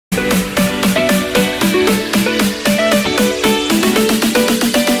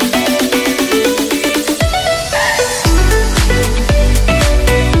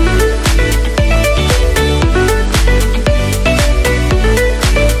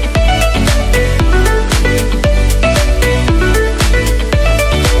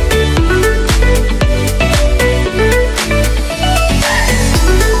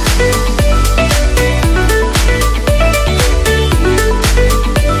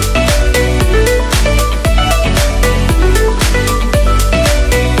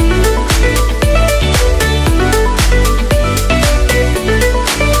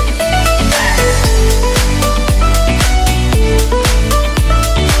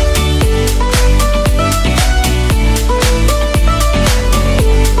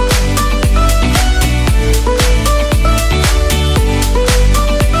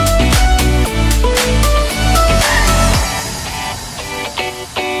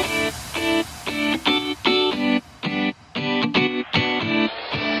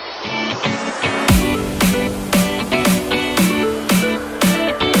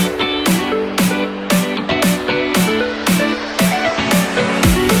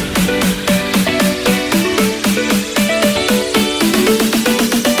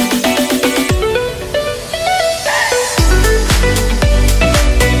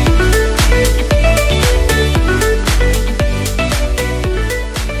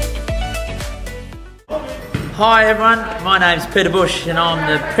Hi everyone, my name's Peter Bush and I'm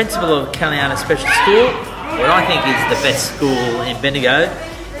the principal of Kalianna Special School, what I think is the best school in Bendigo.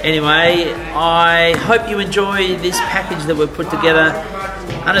 Anyway, I hope you enjoy this package that we've put together.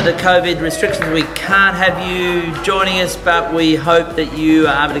 Under the COVID restrictions, we can't have you joining us, but we hope that you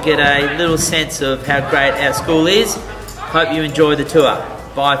are able to get a little sense of how great our school is. Hope you enjoy the tour.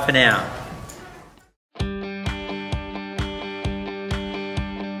 Bye for now.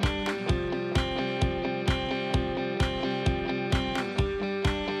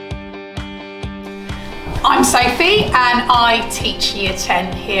 I'm Sophie and I teach Year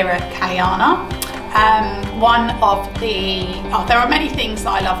 10 here at Kalianna. There are many things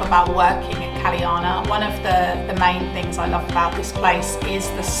that I love about working at Kalianna. One of the main things I love about this place is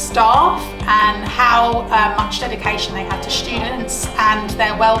the staff and how much dedication they have to students and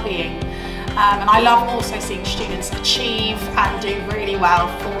their well-being. And I love also seeing students achieve and do really well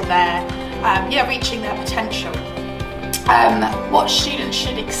for their, reaching their potential. What students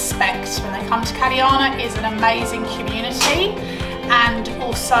should expect when they come to Kalianna is an amazing community and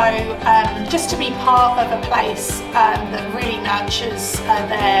also just to be part of a place that really nurtures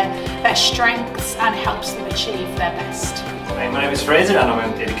their strengths and helps them achieve their best. My name is Fraser and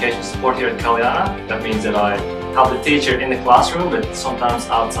I'm in education support here at Kalianna. That means that I help the teacher in the classroom but sometimes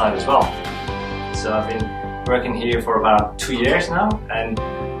outside as well. So I've been working here for about 2 years now, and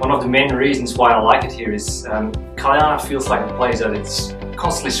one of the main reasons why I like it here is Kalianna feels like a place that it's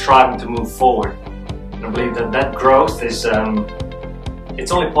constantly striving to move forward. And I believe that growth is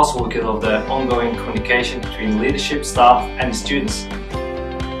it's only possible because of the ongoing communication between leadership, staff and the students.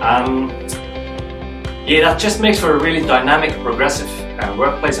 That just makes for a really dynamic, progressive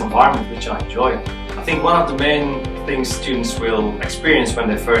workplace environment which I enjoy. I think one of the main things students will experience when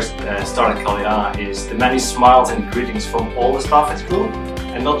they first start at Kalianna is the many smiles and greetings from all the staff at school,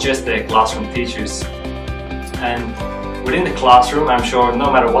 and not just the classroom teachers. And within the classroom, I'm sure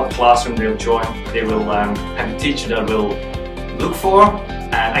no matter what classroom they'll join, they will have a teacher that will look for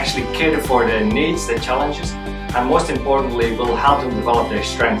and actually cater for their needs, their challenges, and most importantly will help them develop their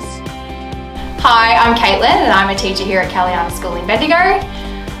strengths. Hi, I'm Caitlin and I'm a teacher here at Kalianna School in Bendigo.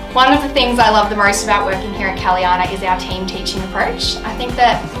 One of the things I love the most about working here at Kalianna is our team teaching approach. I think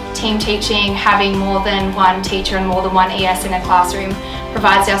that team teaching, having more than one teacher and more than one ES in a classroom,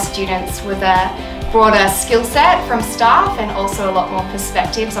 provides our students with a broader skill set from staff and also a lot more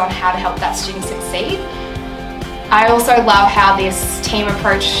perspectives on how to help that student succeed. I also love how this team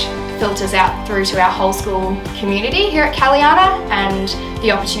approach filters out through to our whole school community here at Kalianna, and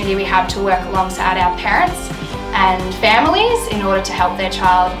the opportunity we have to work alongside our parents and families in order to help their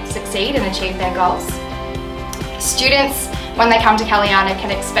child succeed and achieve their goals. Students, when they come to Kalianna,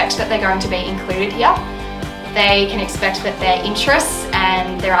 can expect that they're going to be included here. They can expect that their interests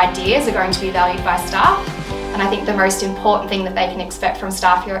and their ideas are going to be valued by staff. And I think the most important thing that they can expect from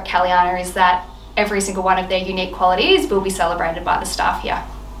staff here at Kalianna is that every single one of their unique qualities will be celebrated by the staff here.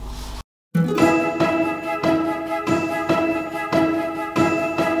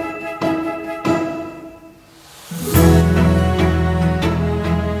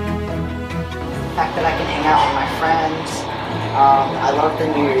 The fact that I can hang out with my friends. I love the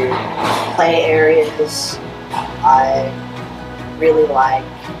new play areas. I really like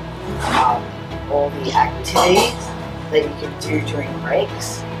all the activities that you can do during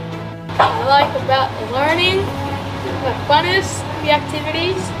breaks. I like about the learning, the funnest, the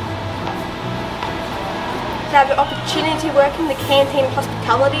activities. To have the opportunity to work in the canteen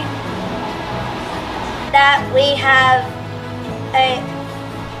hospitality. That we have a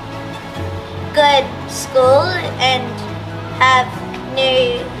good school and have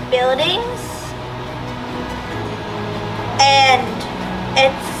new buildings, and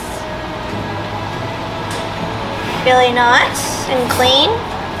it's really nice and clean.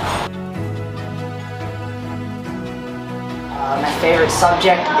 My favorite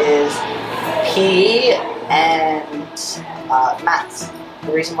subject is PE and maths.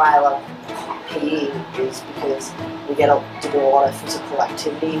 The reason why I love PE is because we get to do a lot of physical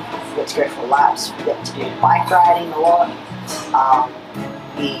activity. We get to go for laps. We get to do bike riding a lot.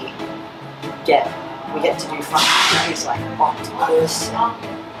 We get to do fun activities like octopus and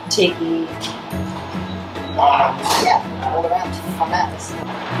tiki. All around fun maths.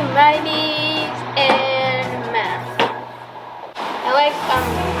 Humanities and math. I like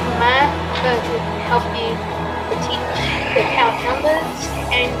math because it helps you to count numbers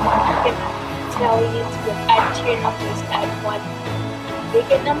and it can tell you to add two numbers, add one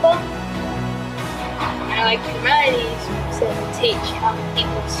bigger number. I like humanities to teach how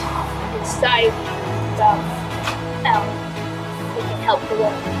people inside about how they can help the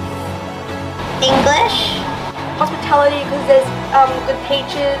world. English, hospitality because there's good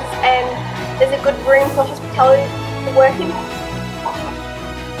teachers and there's a good room for hospitality to work in.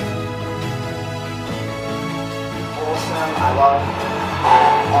 Awesome. I love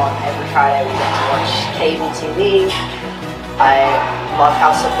on every Friday we get to watch cable TV. I love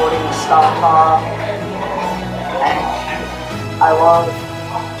how supporting the staff are, and I love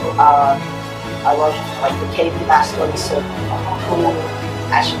like the KB mascot is so cool,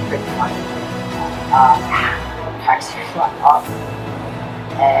 actually pretty funny. Cracks everyone up,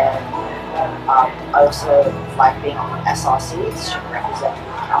 and I also like being on SRC, Student Representative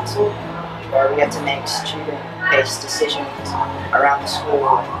Council, where we get to make student-based decisions around the school,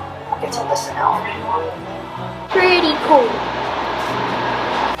 get to listen out. Pretty cool.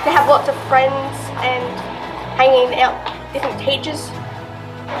 They have lots of friends and hanging out with different teachers.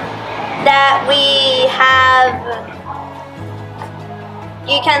 That we have,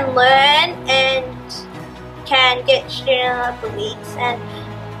 you can learn and can get student of the weeks and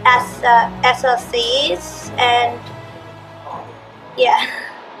SLCs and yeah.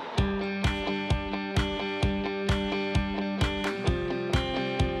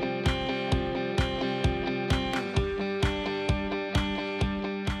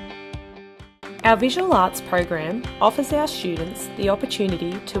 Our visual arts program offers our students the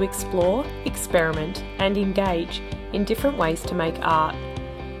opportunity to explore, experiment and engage in different ways to make art.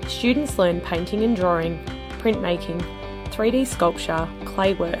 Students learn painting and drawing, printmaking, 3D sculpture,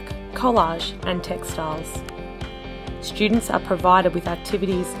 clay work, collage and textiles. Students are provided with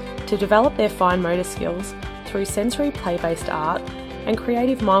activities to develop their fine motor skills through sensory play-based art and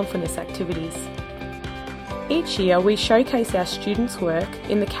creative mindfulness activities. Each year we showcase our students' work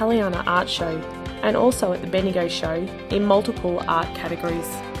in the Kalianna Art Show and also at the Bendigo Show in multiple art categories.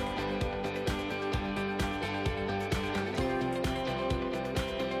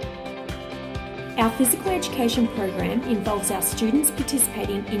 Our physical education program involves our students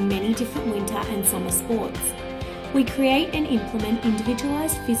participating in many different winter and summer sports. We create and implement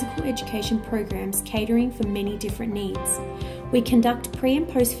individualised physical education programs catering for many different needs. We conduct pre and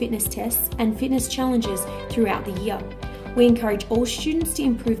post fitness tests and fitness challenges throughout the year. We encourage all students to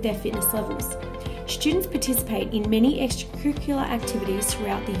improve their fitness levels. Students participate in many extracurricular activities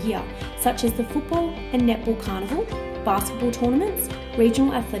throughout the year, such as the football and netball carnival, basketball tournaments,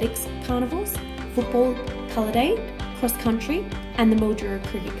 regional athletics carnivals, football colour day, cross country and the Mildura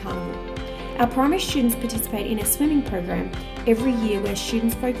Cricket Carnival. Our primary students participate in a swimming program every year where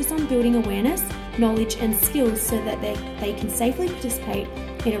students focus on building awareness, knowledge and skills so that they can safely participate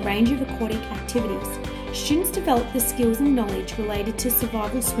in a range of aquatic activities. Students develop the skills and knowledge related to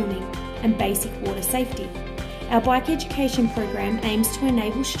survival swimming and basic water safety. Our bike education program aims to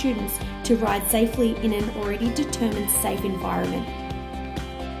enable students to ride safely in an already determined safe environment.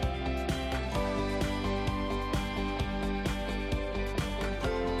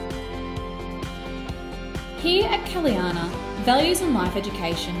 Here at Kalianna, Values and Life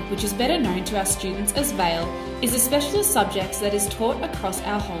Education, which is better known to our students as VALE, is a specialist subject that is taught across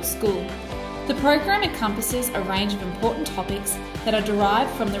our whole school. The program encompasses a range of important topics that are derived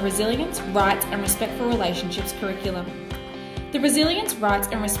from the Resilience, Rights and Respect for Relationships curriculum. The Resilience, Rights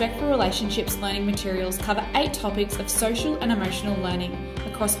and Respect for Relationships learning materials cover 8 topics of social and emotional learning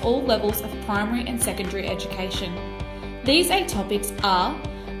across all levels of primary and secondary education. These 8 topics are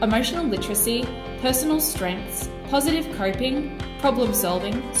emotional literacy, personal strengths, positive coping, problem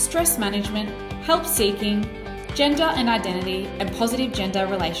solving, stress management, help seeking, gender and identity, and positive gender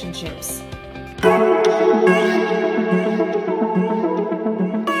relationships.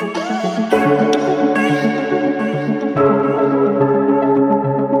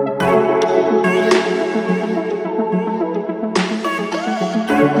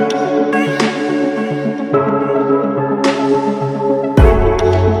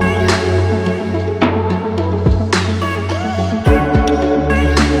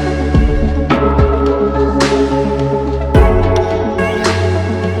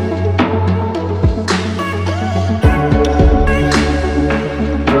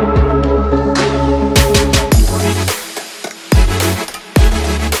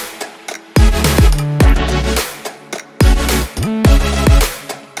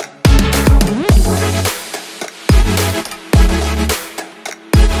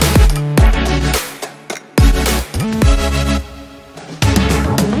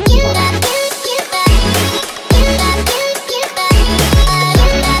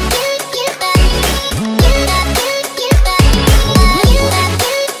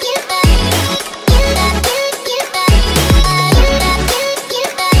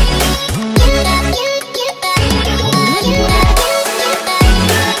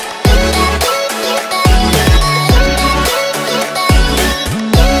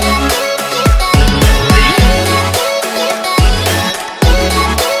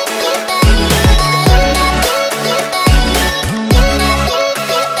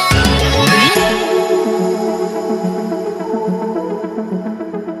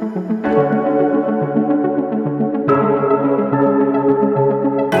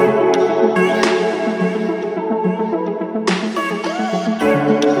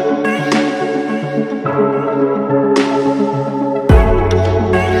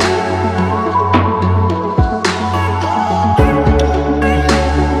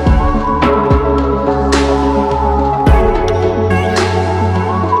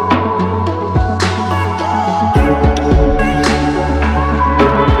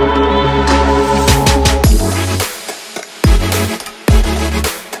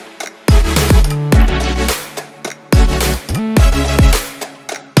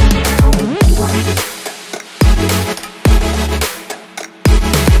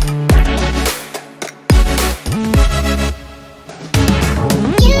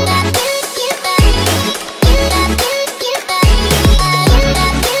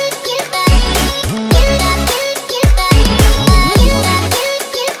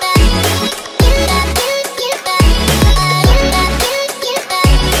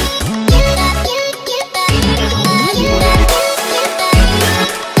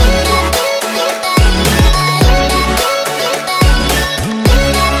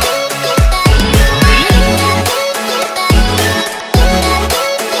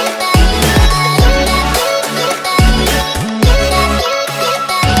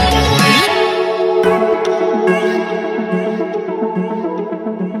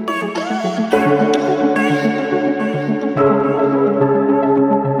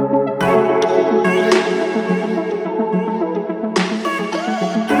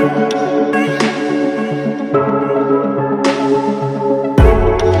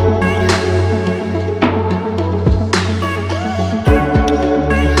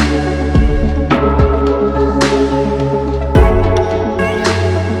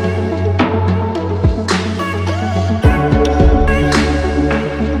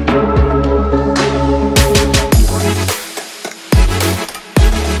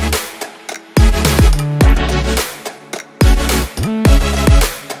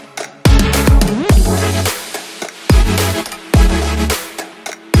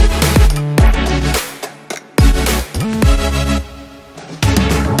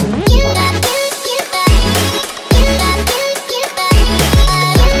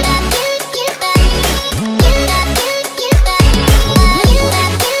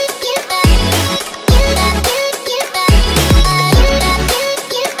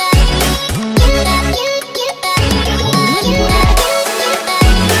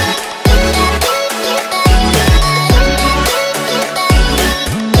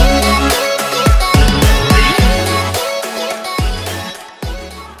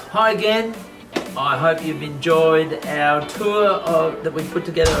 Hi again. I hope you've enjoyed our tour that we put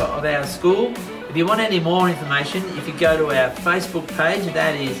together of our school. If you want any more information, if you go to our Facebook page,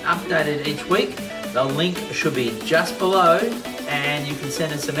 that is updated each week. The link should be just below, and you can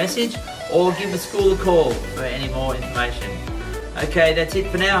send us a message or give the school a call for any more information. Okay, that's it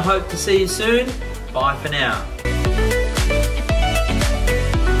for now. Hope to see you soon. Bye for now.